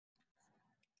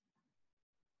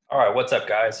All right, what's up,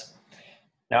 guys?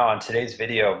 Now, on today's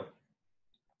video,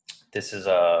 this is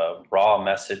a raw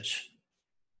message.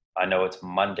 I know it's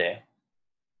Monday,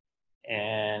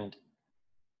 and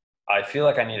I feel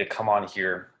like I need to come on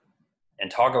here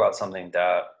and talk about something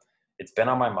that it's been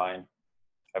on my mind.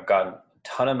 I've gotten a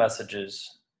ton of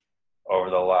messages over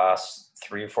the last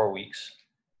 3 or 4 weeks.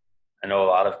 I know a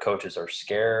lot of coaches are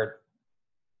scared,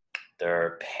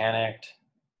 they're panicked.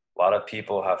 A lot of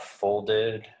people have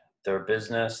folded their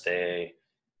business.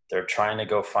 They're trying to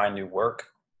go find new work,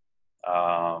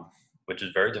 which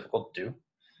is very difficult to do.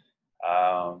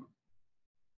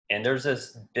 And there's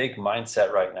this big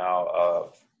mindset right now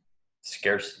of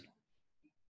scarcity.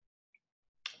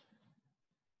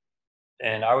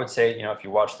 And I would say, if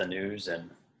you watch the news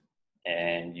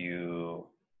and you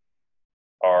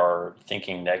are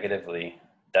thinking negatively,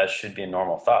 that should be a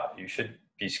normal thought. You should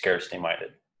be scarcity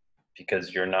minded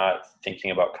because you're not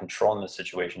thinking about controlling the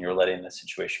situation. You're letting the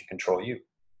situation control you.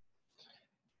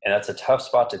 And that's a tough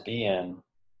spot to be in,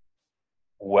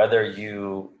 whether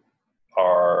you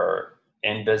are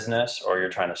in business or you're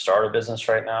trying to start a business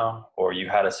right now, or you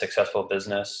had a successful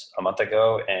business a month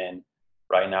ago and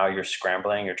right now you're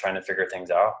scrambling, you're trying to figure things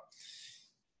out.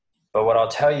 But what I'll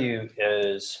tell you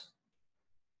is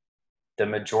the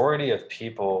majority of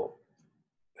people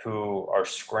who are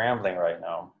scrambling right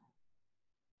now,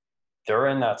 they're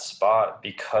in that spot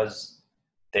because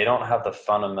they don't have the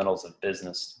fundamentals of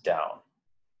business down.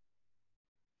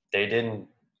 They didn't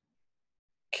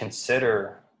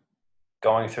consider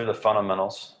going through the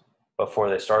fundamentals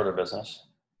before they started their business.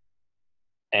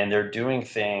 And they're doing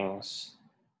things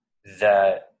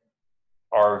that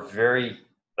are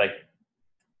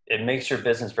it makes your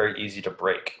business very easy to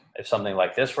break. If something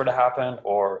like this were to happen,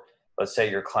 or let's say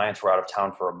your clients were out of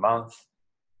town for a month,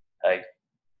 like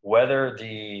whether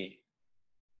the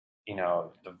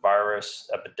virus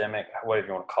epidemic, whatever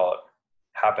you want to call it,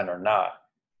 happened or not,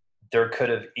 there could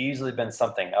have easily been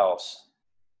something else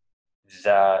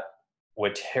that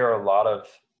would tear a lot of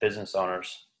business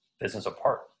owners' business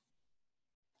apart.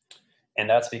 And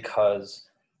that's because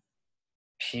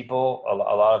a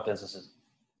lot of businesses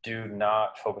do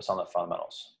not focus on the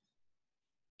fundamentals.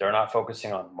 They're not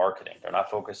focusing on marketing. They're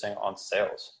not focusing on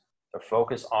sales. They're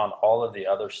focused on all of the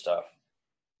other stuff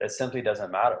that simply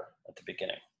doesn't matter at the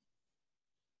beginning.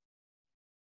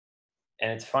 And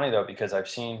it's funny though, because I've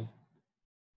seen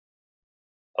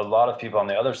a lot of people on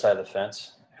the other side of the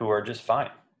fence who are just fine.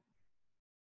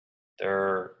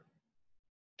 They're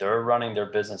running their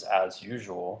business as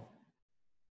usual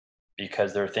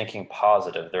because they're thinking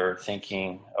positive. They're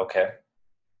thinking, okay,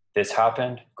 this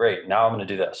happened, great, now I'm going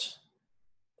to do this.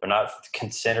 They're not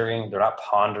considering, they're not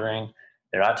pondering,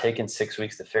 they're not taking 6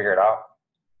 weeks to figure it out.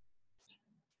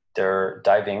 They're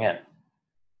diving in.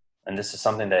 And this is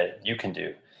something that you can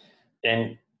do.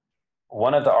 And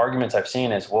one of the arguments I've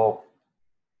seen is, well,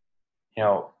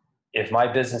 if my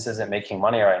business isn't making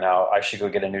money right now, I should go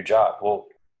get a new job. Well,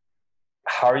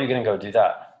 how are you going to go do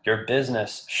that? Your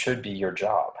business should be your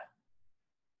job.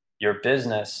 Your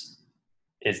business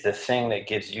is the thing that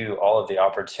gives you all of the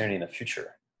opportunity in the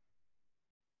future.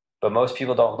 But most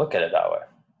people don't look at it that way.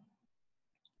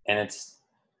 And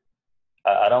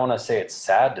I don't want to say it's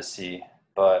sad to see,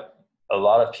 but a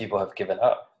lot of people have given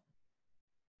up.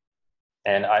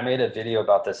 And I made a video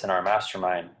about this in our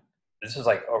mastermind. This was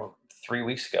like 3.5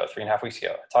 weeks ago.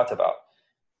 I talked about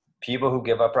people who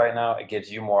give up right now. It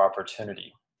gives you more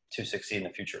opportunity to succeed in the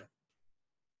future.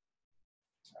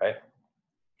 Right?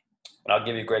 And I'll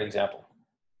give you a great example.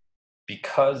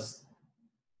 Because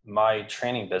my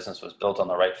training business was built on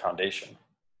the right foundation,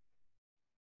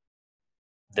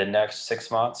 the next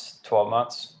 6 months, 12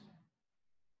 months,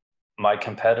 my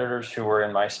competitors who were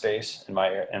in my space, in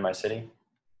my city,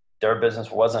 their business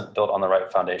wasn't built on the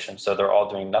right foundation. So they're all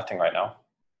doing nothing right now.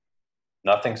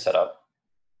 Nothing set up.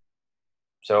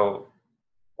 So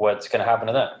what's going to happen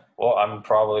to them? Well, I'm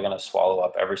probably going to swallow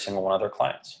up every single one of their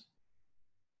clients.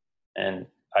 And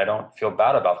I don't feel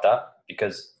bad about that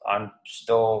because I'm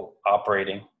still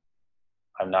operating.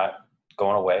 I'm not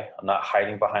going away. I'm not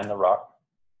hiding behind the rock.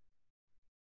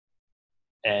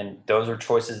 And those are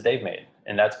choices they've made.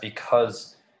 And that's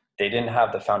because they didn't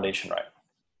have the foundation right.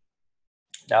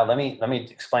 Now, let me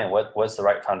explain what's the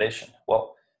right foundation.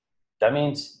 Well, that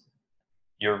means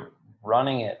you're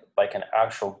running it like an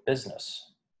actual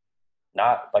business,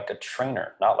 not like a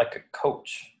trainer, not like a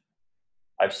coach.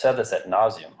 I've said this ad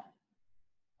nauseum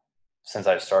since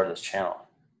I started this channel.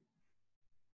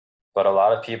 But a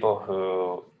lot of people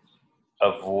who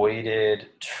avoided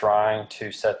trying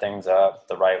to set things up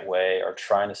the right way or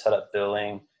trying to set up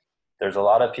billing, there's a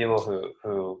lot of people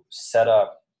who set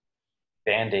up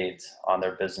Band-Aids on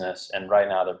their business, and right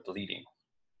now they're bleeding.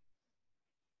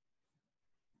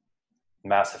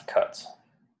 Massive cuts.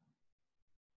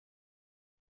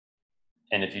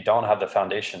 And if you don't have the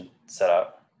foundation set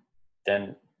up,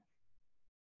 then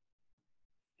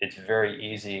it's very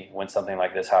easy when something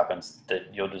like this happens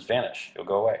that you'll just vanish. You'll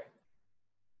go away.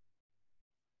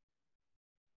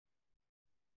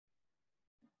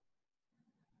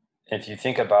 If you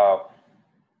think about,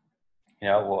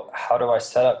 well, how do I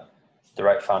set up the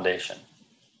right foundation?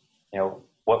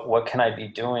 What can I be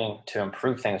doing to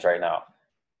improve things right now?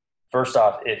 First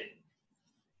off,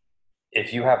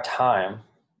 if you have time,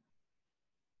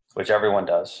 which everyone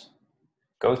does,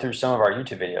 go through some of our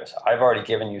YouTube videos. I've already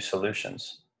given you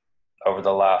solutions over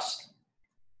the last,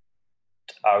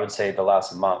 I would say the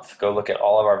last month. Go look at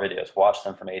all of our videos, watch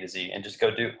them from A to Z, and just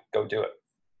go do it.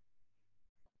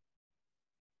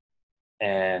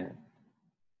 And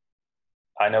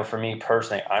I know for me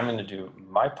personally, I'm going to do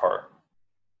my part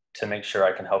to make sure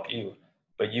I can help you,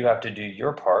 but you have to do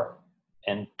your part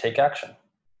and take action.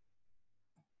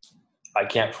 I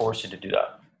can't force you to do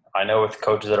that. I know with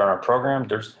coaches that are on our program,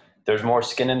 there's more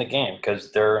skin in the game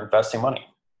because they're investing money.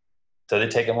 So they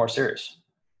take it more serious.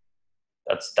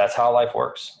 That's how life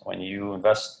works. When you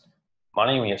invest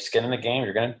money, when you have skin in the game,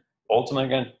 you're ultimately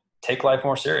going to take life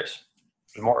more serious.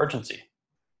 There's more urgency.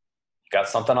 You got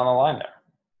something on the line there.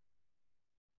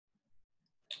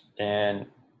 And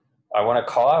I want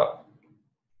to call out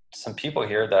some people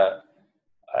here that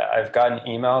I've gotten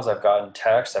emails, I've gotten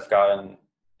texts, I've gotten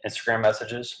Instagram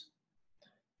messages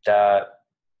that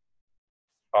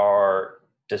are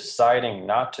deciding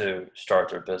not to start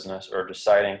their business or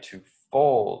deciding to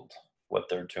fold what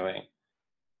they're doing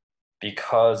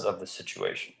because of the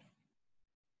situation.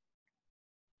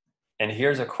 And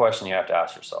here's a question you have to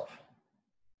ask yourself.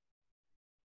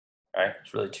 All right?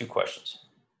 It's really two questions.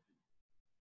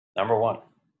 Number one,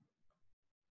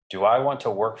 do I want to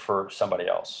work for somebody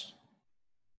else?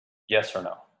 Yes or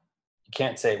no? You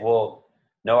can't say, well,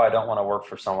 no, I don't want to work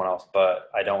for someone else, but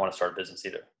I don't want to start a business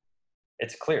either.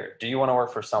 It's clear. Do you want to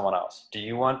work for someone else? Do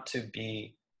you want to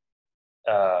be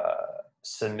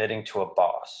submitting to a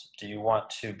boss? Do you want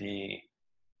to be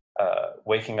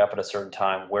waking up at a certain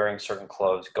time, wearing certain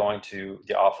clothes, going to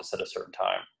the office at a certain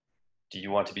time? Do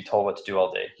you want to be told what to do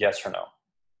all day? Yes or no?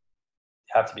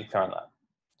 You have to be clear on that.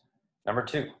 Number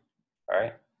two, all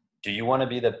right, do you want to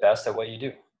be the best at what you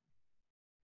do?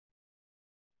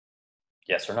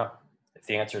 Yes or no? If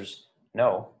the answer is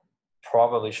no,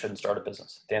 probably shouldn't start a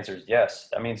business. If the answer is yes,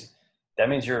 that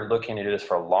means you're looking to do this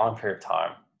for a long period of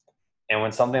time. And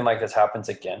when something like this happens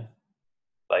again,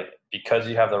 like because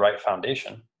you have the right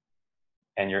foundation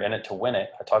and you're in it to win it,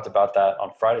 I talked about that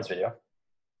on Friday's video,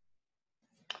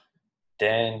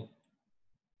 then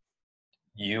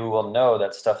you will know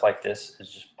that stuff like this is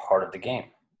just part of the game.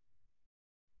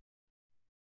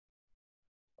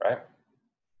 Right?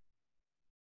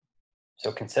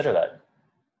 So consider that.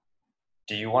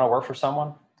 Do you want to work for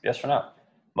someone? Yes or no?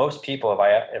 Most people,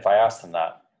 if I ask them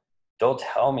that, they'll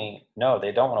tell me, no,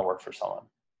 they don't want to work for someone,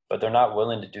 but they're not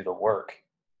willing to do the work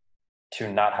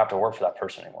to not have to work for that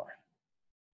person anymore.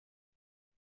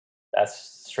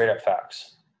 That's straight up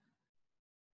facts.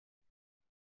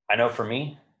 I know for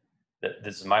me,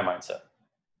 this is my mindset.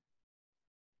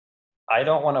 I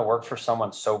don't want to work for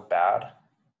someone so bad,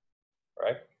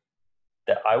 right,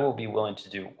 that I will be willing to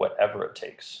do whatever it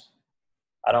takes.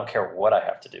 I don't care what I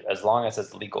have to do, as long as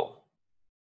it's legal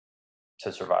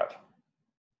to survive.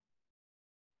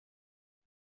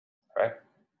 Right?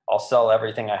 I'll sell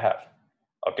everything I have.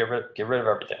 I'll get rid of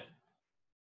everything.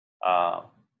 I'll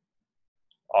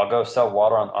go sell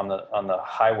water on the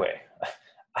highway.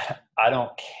 I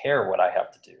don't care what I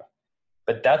have to do.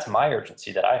 But that's my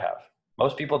urgency that I have.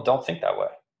 Most people don't think that way.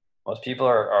 Most people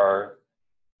are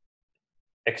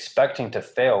expecting to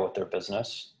fail with their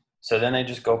business. So then they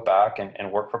just go back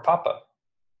and work for Papa.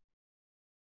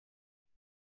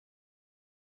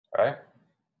 Right?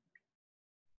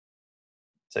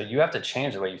 So you have to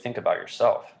change the way you think about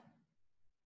yourself.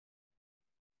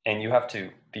 And you have to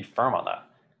be firm on that.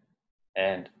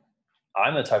 And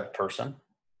I'm the type of person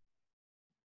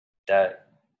that,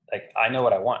 like, I know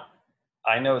what I want.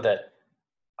 I know that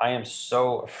I am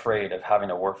so afraid of having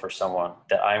to work for someone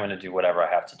that I'm going to do whatever I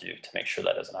have to do to make sure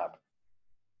that doesn't happen.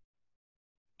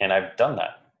 And I've done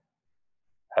that.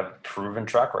 Have a proven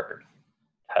track record.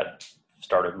 Had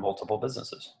started multiple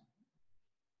businesses.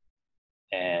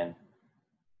 And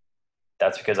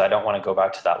that's because I don't want to go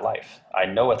back to that life. I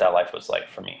know what that life was like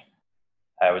for me.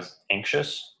 I was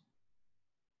anxious.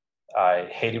 I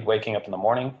hated waking up in the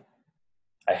morning.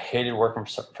 I hated working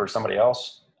for somebody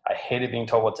else. I hated being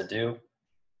told what to do.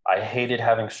 I hated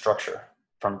having structure.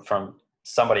 from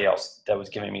somebody else that was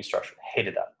giving me structure.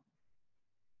 Hated that.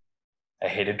 I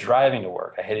hated driving to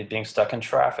work. I hated being stuck in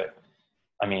traffic.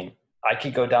 I mean, I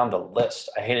could go down the list.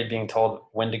 I hated being told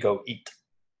when to go eat,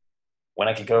 when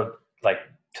I could go like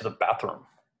to the bathroom,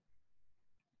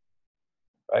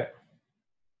 right?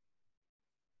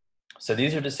 So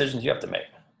these are decisions you have to make.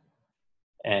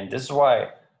 And this is why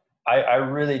I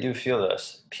really do feel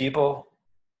this. People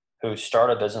who start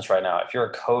a business right now, if you're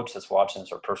a coach that's watching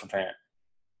this or a personal trainer,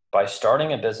 by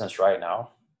starting a business right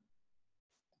now,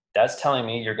 that's telling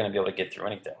me you're going to be able to get through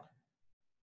anything.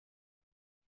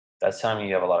 That's telling me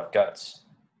you have a lot of guts.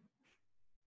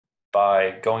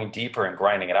 By going deeper and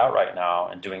grinding it out right now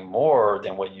and doing more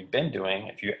than what you've been doing,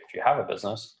 if you have a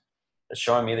business, it's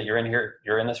showing me that you're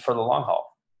in this for the long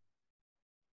haul.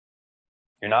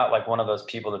 You're not like one of those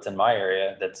people that's in my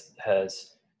area that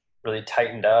has really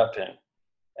tightened up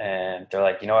and they're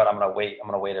like, you know what, I'm gonna wait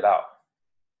it out.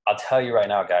 I'll tell you right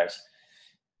now, guys,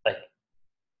 like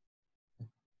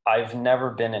I've never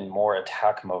been in more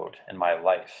attack mode in my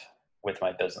life with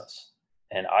my business.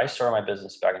 And I started my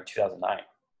business back in 2009.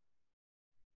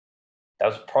 That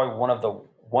was probably one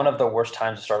of the worst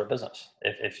times to start a business.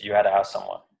 If you had to ask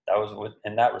someone, that was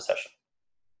in that recession,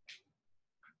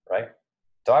 right?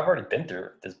 So I've already been through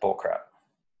this bull crap.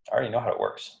 I already know how it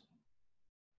works.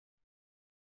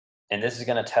 And this is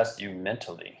going to test you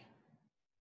mentally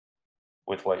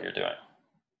with what you're doing.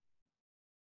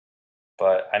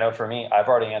 But I know for me, I've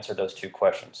already answered those two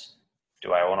questions.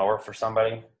 Do I want to work for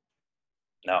somebody?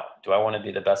 No. Do I want to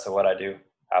be the best at what I do?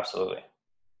 Absolutely.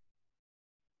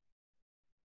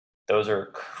 Those are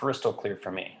crystal clear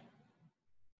for me.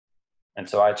 And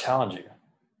so I challenge you.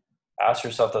 Ask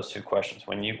yourself those two questions.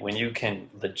 When you can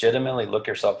legitimately look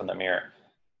yourself in the mirror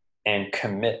and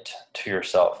commit to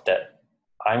yourself that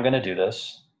I'm going to do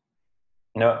this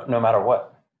no matter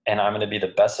what. And I'm going to be the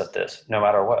best at this no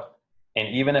matter what. And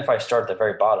even if I start at the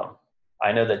very bottom,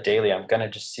 I know that daily I'm going to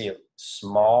just see a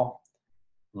small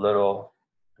little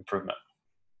improvement.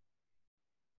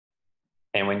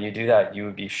 And when you do that, you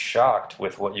would be shocked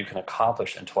with what you can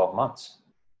accomplish in 12 months.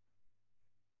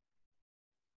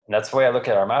 And that's the way I look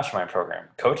at our mastermind program.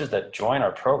 Coaches that join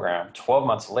our program 12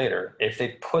 months later, if they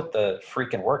put the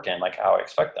freaking work in like how I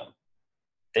expect them,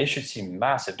 they should see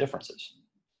massive differences.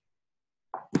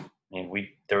 I mean,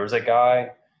 there was a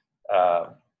guy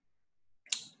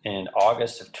in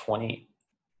August of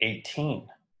 2018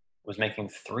 was making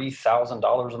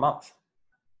 $3,000 a month.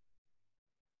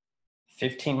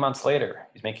 15 months later,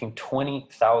 he's making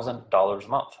 $20,000 a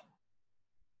month.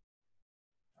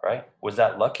 Right? Was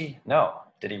that lucky? No.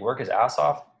 Did he work his ass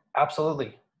off?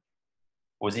 Absolutely.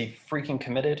 Was he freaking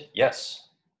committed? Yes.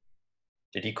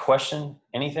 Did he question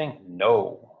anything?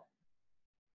 No.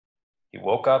 He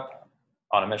woke up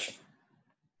on a mission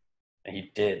and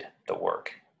he did the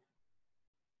work.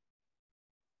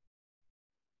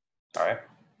 All right.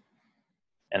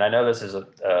 And I know this is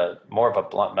a more of a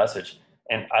blunt message,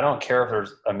 and I don't care if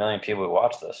there's a million people who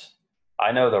watch this.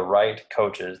 I know the right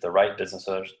coaches, the right business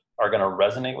owners are going to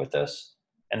resonate with this,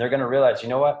 and they're going to realize, you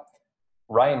know what?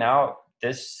 Right now,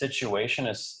 this situation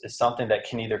is something that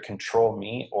can either control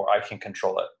me or I can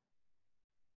control it.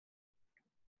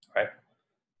 Right?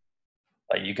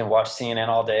 Like you can watch CNN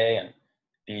all day and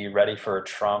be ready for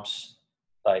Trump's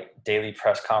like daily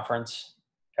press conference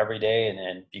every day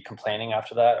and be complaining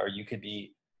after that, or you could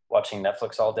be watching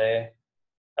Netflix all day.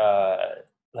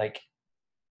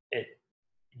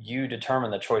 You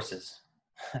determine the choices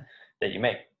that you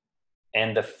make.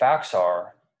 And the facts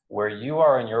are where you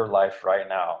are in your life right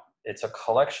now, it's a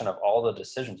collection of all the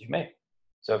decisions you make.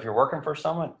 So if you're working for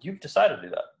someone, you've decided to do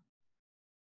that.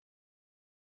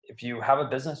 If you have a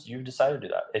business, you've decided to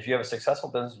do that. If you have a successful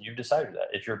business, you've decided to do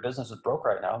that. If your business is broke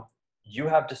right now, you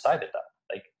have decided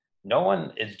that. Like no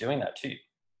one is doing that to you.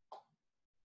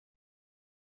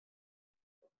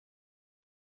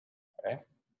 Okay?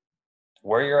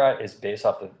 Where you're at is based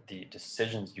off of the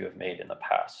decisions you have made in the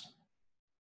past.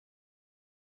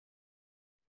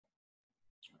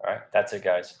 All right, that's it,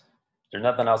 guys. There's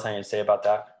nothing else I need to say about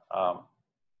that.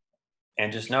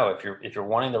 And just know if you're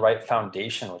wanting the right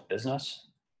foundation with business,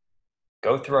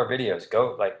 go through our videos.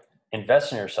 Go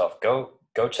invest in yourself. Go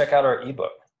check out our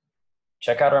ebook.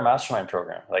 Check out our mastermind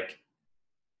program. Like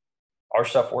our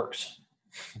stuff works,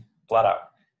 flat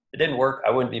out. If it didn't work, I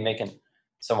wouldn't be making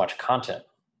so much content.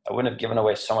 I wouldn't have given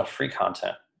away so much free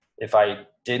content if I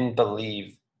didn't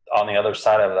believe on the other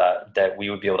side of that we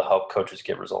would be able to help coaches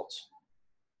get results.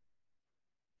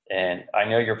 And I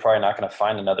know you're probably not going to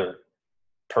find another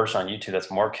person on YouTube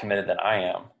that's more committed than I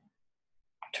am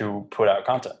to put out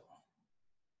content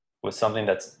with something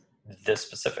that's this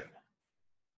specific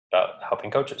about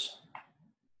helping coaches.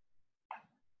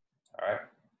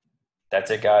 That's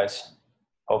it, guys.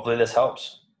 Hopefully this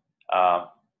helps.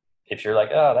 If you're like,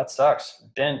 oh, that sucks,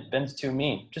 Ben's too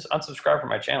mean, just unsubscribe from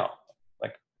my channel.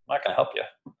 Like, I'm not gonna help you.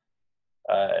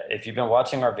 If you've been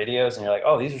watching our videos and you're like,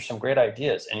 oh, these are some great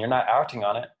ideas, and you're not acting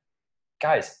on it,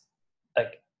 guys,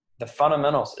 like, the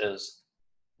fundamentals is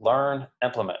learn,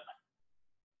 implement,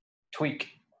 tweak,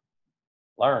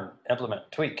 learn,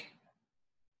 implement, tweak.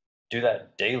 Do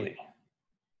that daily.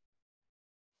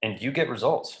 And you get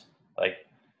results. Like,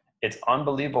 it's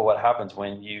unbelievable what happens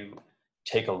when you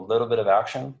take a little bit of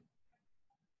action.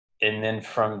 And then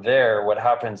from there, what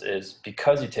happens is,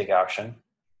 because you take action,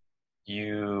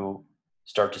 you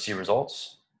start to see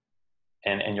results.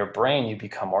 And in your brain, you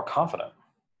become more confident.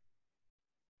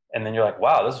 And then you're like,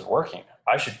 wow, this is working.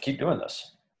 I should keep doing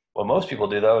this. What most people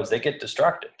do, though, is they get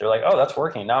distracted. They're like, oh, that's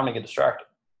working. Now I'm going to get distracted.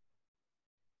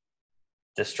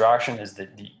 Distraction is the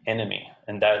enemy.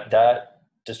 And that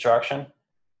distraction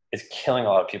is killing a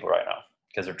lot of people right now,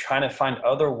 because they're trying to find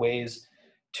other ways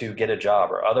to get a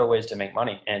job or other ways to make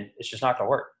money, and it's just not going to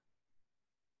work.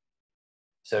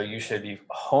 So you should be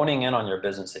honing in on your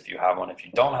business if you have one. If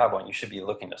you don't have one, you should be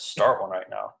looking to start one right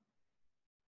now.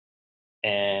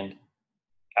 And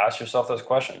ask yourself those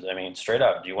questions. I mean, straight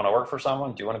up, do you want to work for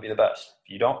someone? Do you want to be the best?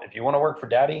 If you want to work for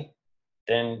daddy,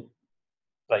 then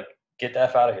like, get the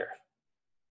F out of here.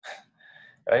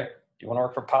 Right? You want to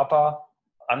work for papa?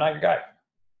 I'm not your guy.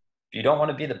 If you don't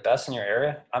want to be the best in your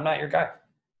area, I'm not your guy.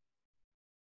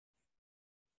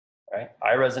 Right?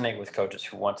 I resonate with coaches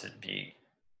who want to be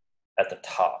at the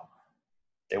top.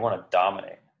 They want to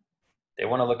dominate. They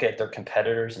want to look at their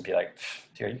competitors and be like,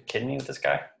 dude, are you kidding me with this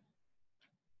guy?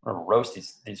 I'm going to roast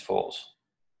these fools.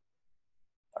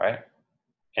 All right?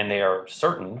 And they are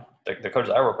certain, the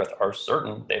coaches I work with are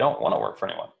certain they don't want to work for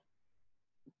anyone.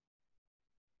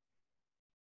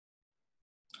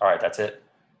 All right, that's it.